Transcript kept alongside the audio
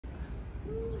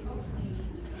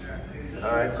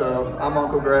All right, so I'm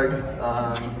Uncle Greg,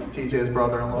 TJ's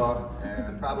brother-in-law,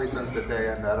 and probably since the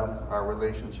day I met him, our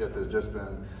relationship has just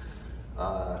been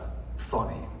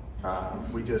funny.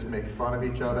 We just make fun of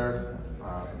each other,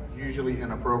 usually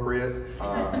inappropriate,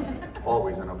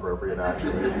 always inappropriate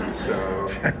actually. So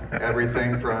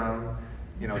everything from,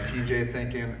 you know, TJ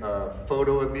thinking a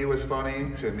photo of me was funny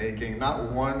to making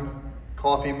not one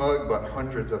coffee mug, but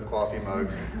hundreds of coffee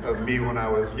mugs of me when I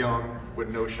was young with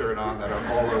no shirt on that are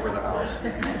all over the house.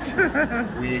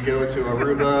 We go to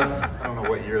Aruba, I don't know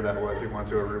what year that was, we went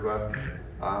to Aruba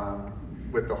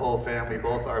with the whole family,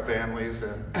 both our families,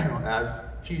 and you know, as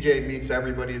TJ meets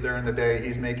everybody during the day,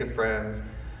 he's making friends.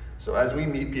 So as we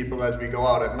meet people, as we go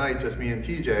out at night, just me and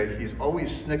TJ, he's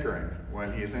always snickering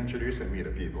when he's introducing me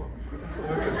to people. Look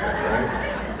at this guy, right?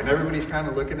 And everybody's kind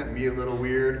of looking at me a little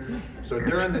weird. So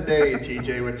during the day,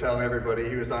 TJ would tell everybody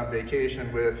he was on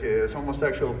vacation with his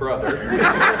homosexual brother, Greg.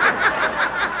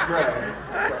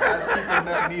 So as people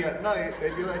met me at night,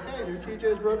 they'd be like, hey, you're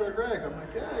TJ's brother, Greg. I'm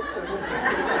like, yeah, what's going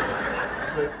on? I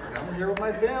was like, I'm here with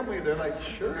my family. They're like,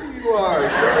 sure you are, sure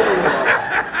you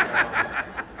are.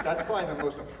 That's probably the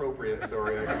most appropriate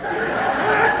story I can tell you.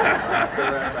 The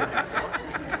rest I can't tell.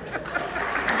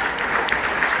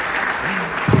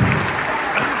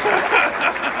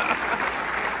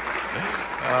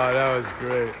 Oh, that was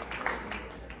great.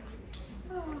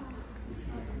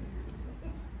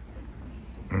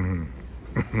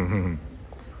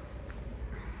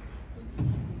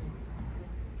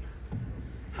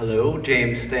 Hello,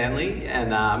 James Stanley,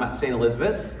 and I'm at St.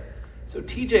 Elizabeth's. So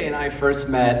TJ and I first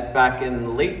met back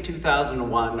in late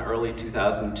 2001, early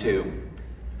 2002.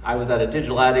 I was at a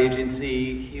digital ad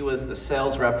agency. He was the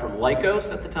sales rep from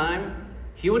Lycos at the time.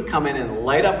 He would come in and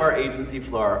light up our agency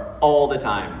floor all the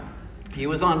time. He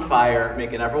was on fire,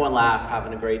 making everyone laugh,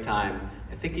 having a great time.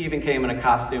 I think he even came in a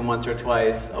costume once or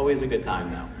twice. Always a good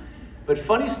time though. But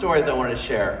funny stories I wanted to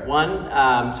share. One,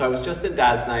 so I was just at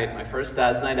Dad's Night, my first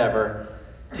Dad's Night ever.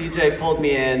 TJ pulled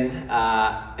me in,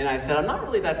 and I said, I'm not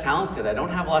really that talented. I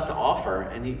don't have a lot to offer.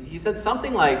 And he said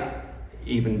something like,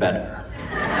 even better.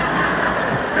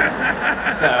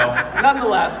 So,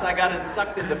 nonetheless, I got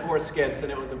sucked into 4 skits,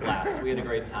 and it was a blast. We had a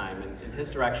great time, and his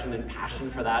direction and passion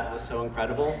for that was so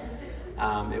incredible.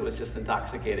 It was just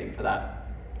intoxicating for that.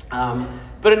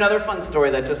 But another fun story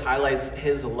that just highlights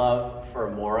his love for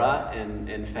Mora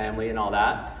and family and all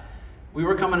that. We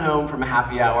were coming home from a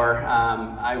happy hour.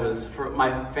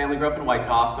 My family grew up in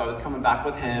Wyckoff, so I was coming back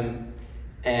with him,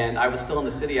 and I was still in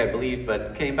the city, I believe,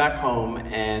 but came back home,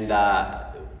 and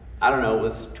I don't know, it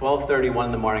was 12:31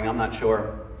 in the morning, I'm not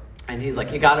sure. And he's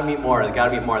like, you gotta meet Mora, you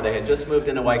gotta meet Mora. They had just moved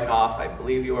into Wyckoff. I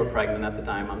believe you were pregnant at the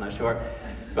time, I'm not sure.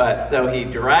 But so he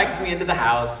drags me into the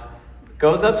house,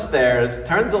 goes upstairs,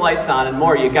 turns the lights on, and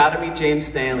Mora, you gotta meet James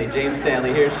Stanley. James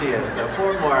Stanley, here she is. So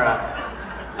poor Mora.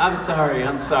 I'm sorry,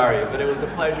 but it was a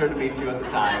pleasure to meet you at the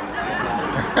time.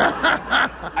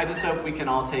 And, I just hope we can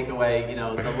all take away, you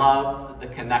know, the love, the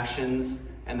connections,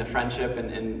 and the friendship,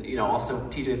 and you know, also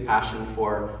TJ's passion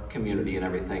for community and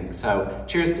everything. So,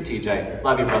 cheers to TJ.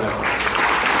 Love you, brother.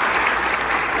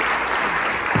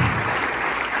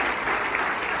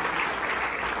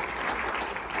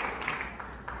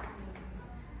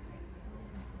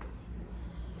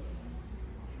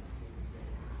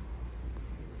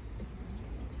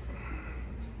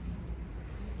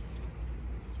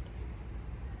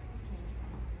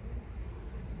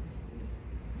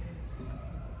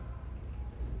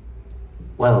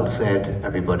 Well said,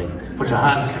 everybody. Put your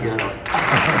hands together.